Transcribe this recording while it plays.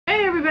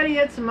everybody,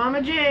 it's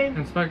Mama J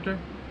and Spectre.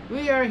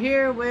 We are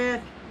here with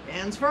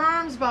Fans for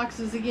Arms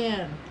boxes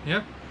again.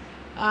 Yep.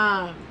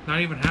 Not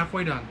even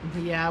halfway done.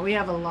 Yeah, we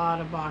have a lot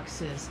of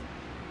boxes.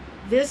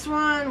 This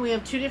one, we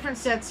have two different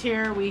sets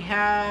here. We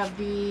have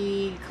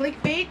the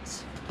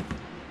clickbait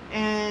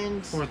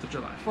and 4th of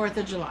July. 4th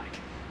of July.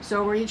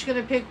 So we're each going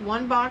to pick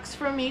one box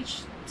from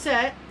each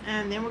set,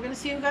 and then we're going to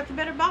see who got the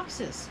better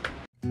boxes.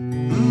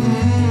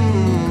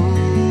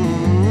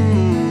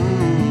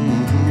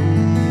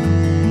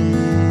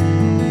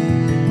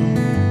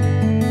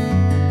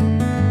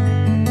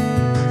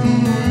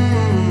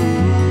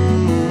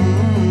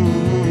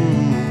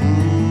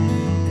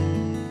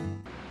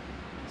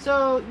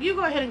 So you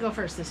go ahead and go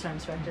first this time,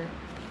 Spectre.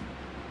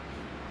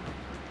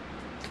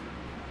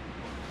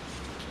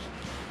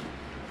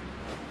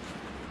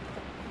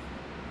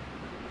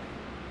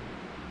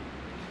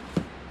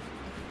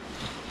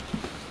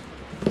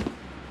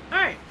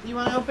 Alright, you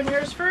want to open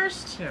yours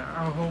first? Yeah,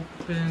 I'll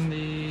open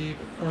the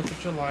 4th of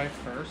July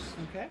first.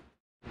 Okay.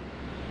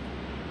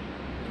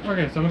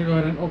 Okay, so I'm going to go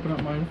ahead and open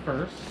up mine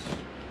first.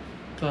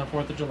 The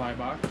 4th of July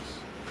box.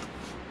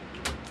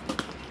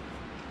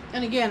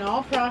 And again,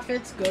 all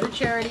profits go to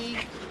charity.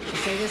 I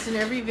say this in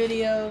every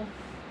video.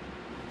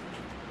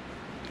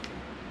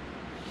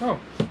 Oh.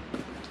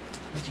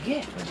 What'd you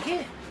get? What'd you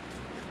get?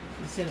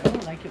 You said, oh,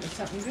 like it was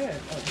something good.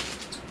 Oh.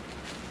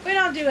 We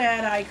don't do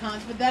ad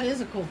icons, but that is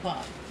a cool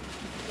pop.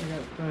 I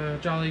got the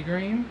Jolly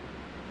Green.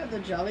 Got the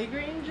Jolly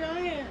Green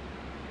Giant.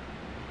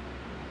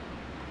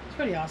 It's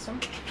pretty awesome.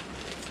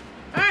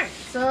 Alright,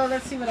 so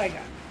let's see what I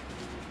got.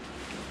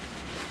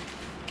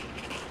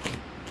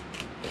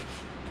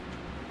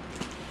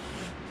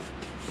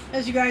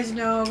 As you guys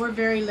know, we're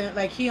very,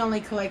 like, he only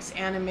collects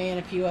anime and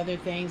a few other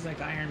things, like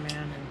Iron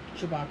Man and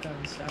Chewbacca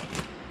and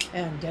stuff,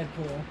 and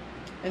Deadpool.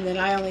 And then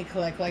I only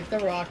collect, like, the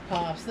Rock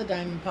Pops, the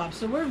Diamond Pops,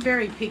 so we're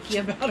very picky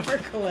about our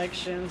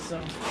collection,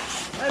 so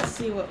let's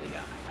see what we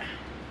got.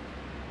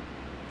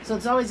 So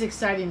it's always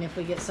exciting if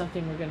we get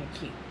something we're going to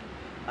keep.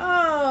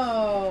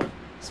 Oh,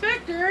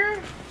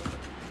 Spectre,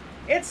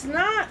 it's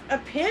not a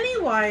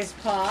Pennywise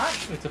Pop.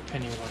 It's a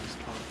Pennywise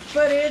Pop.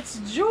 But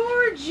it's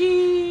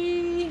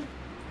Georgie.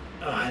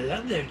 Oh, I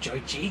love that,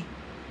 Georgie.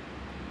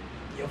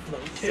 You'll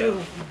float too.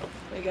 So,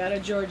 we got a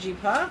Georgie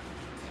Pop.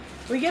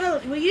 We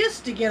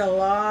used to get a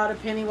lot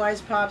of Pennywise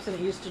Pops, and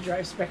it used to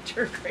drive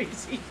Spectre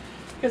crazy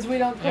because we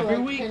don't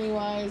collect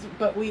Pennywise.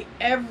 But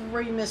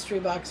every mystery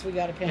box we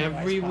got a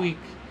Pennywise Every Pop. week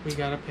we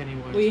got a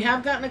Pennywise. We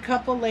have gotten a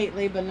couple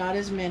lately, but not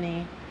as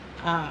many.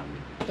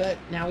 But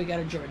now we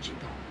got a Georgie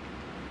Pop.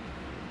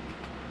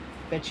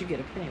 Bet you get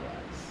a Pennywise.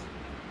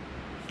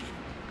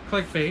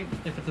 Clickbait.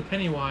 If it's a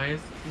Pennywise,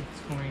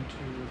 it's going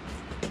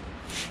to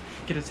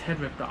get his head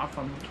ripped off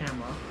on the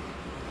camera.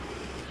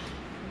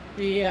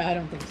 Yeah, I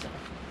don't think so.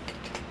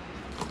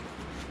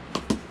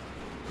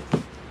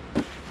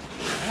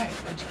 Alright,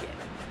 what'd you get?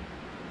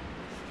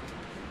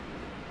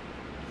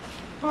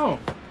 Oh!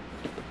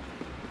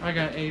 I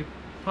got a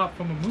pop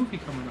from a movie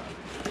coming up.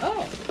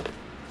 Oh!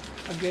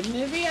 A good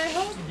movie, I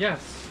hope?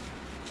 Yes.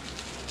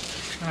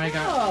 I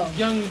got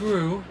Young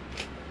Gru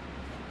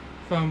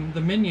from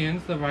the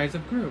Minions, The Rise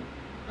of Gru.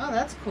 Oh,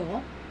 that's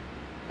cool.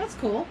 That's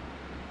cool.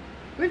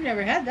 We've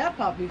never had that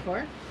pop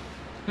before.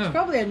 No. It's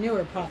probably a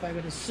newer pop, I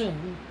would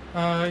assume.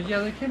 Yeah,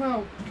 they came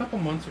out a couple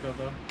months ago,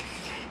 though.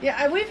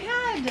 Yeah, we've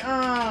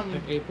had,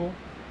 like April.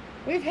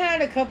 We've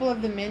had a couple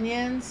of the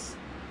Minions.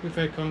 We've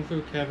had Kung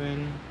Fu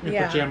Kevin and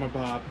Yeah. Pajama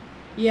Bob.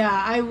 Yeah,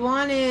 I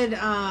wanted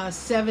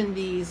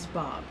 70s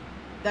Bob.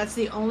 That's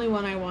the only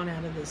one I want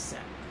out of this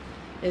set,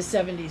 is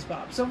 70s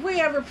Bob. So if we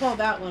ever pull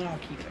that one, I'll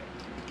keep it.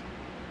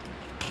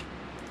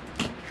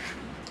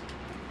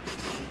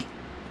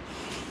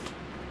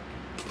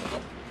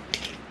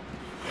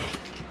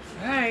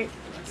 Alright,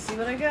 let's see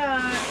what I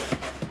got.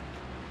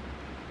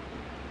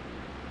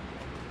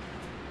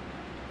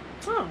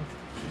 Oh,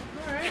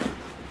 alright.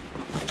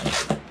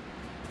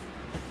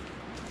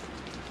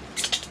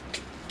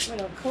 We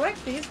don't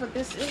collect these, but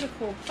this is a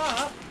cool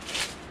pop. I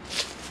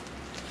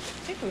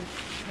think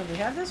have we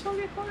had this one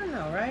before?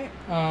 No, right?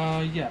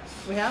 Yes.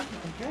 We have?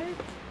 Okay.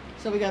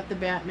 So we got the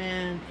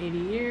Batman 80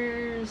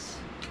 Years.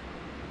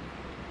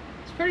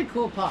 It's a pretty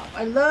cool pop.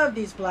 I love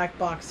these black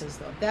boxes,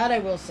 though. That I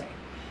will say.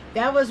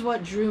 That was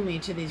what drew me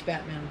to these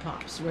Batman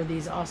pops, were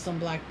these awesome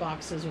black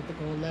boxes with the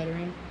gold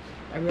lettering.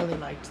 I really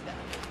liked that.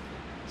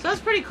 So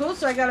that's pretty cool.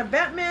 So I got a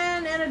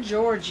Batman and a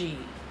Georgie.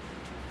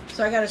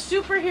 So I got a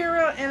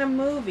superhero and a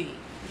movie.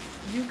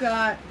 You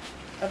got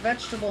a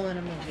vegetable and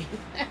a movie.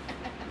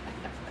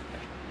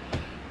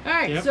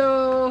 Alright, Yep.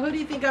 So who do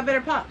you think got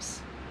better pops?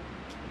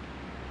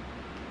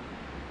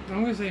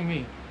 I'm going to say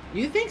me.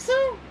 You think so?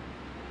 Oh,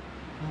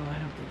 I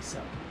don't think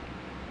so.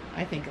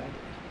 I think I did.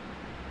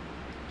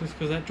 Just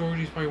because that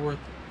Georgie's probably worth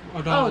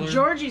 $1. Oh,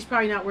 Georgie's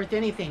probably not worth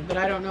anything, but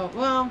I don't know.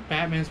 Well,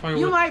 Batman's probably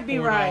you worth might be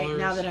 $4. right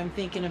now that I'm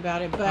thinking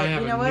about it, but I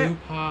have you know a what? new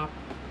pop.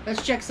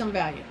 Let's check some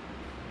value.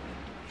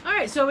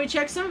 Alright, so we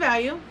checked some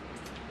value.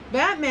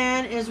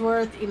 Batman is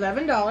worth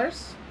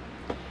 $11.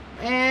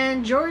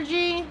 And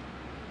Georgie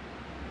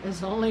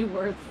is only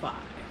worth $5.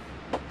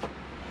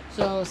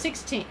 So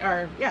 16,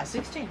 or yeah,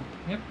 16.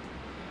 Yep.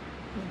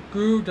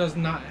 Gru does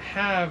not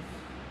have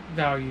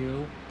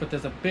value, but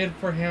there's a bid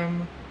for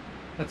him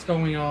that's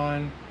going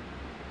on.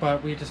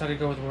 But we decided to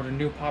go with what a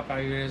new pop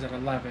value is at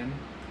 11.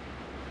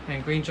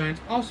 And Green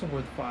Giant's also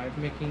worth 5,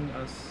 making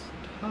us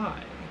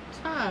tied.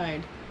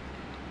 Tied.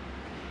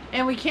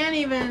 And we can't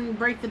even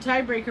break the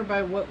tiebreaker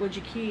by what would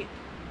you keep.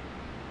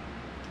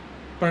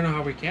 But I know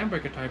how we can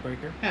break a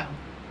tiebreaker. How?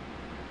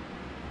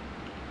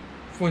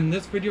 When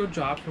this video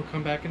drops, we'll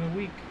come back in a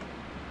week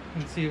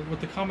and see what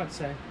the comments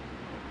say.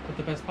 What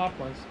the best pop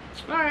was.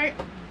 Alright,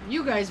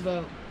 you guys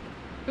vote.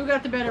 Who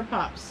got the better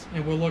pops?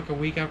 And we'll look a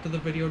week after the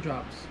video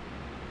drops.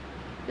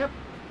 Yep.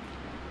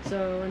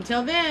 So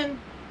until then,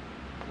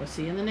 we'll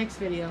see you in the next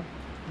video.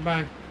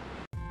 Bye.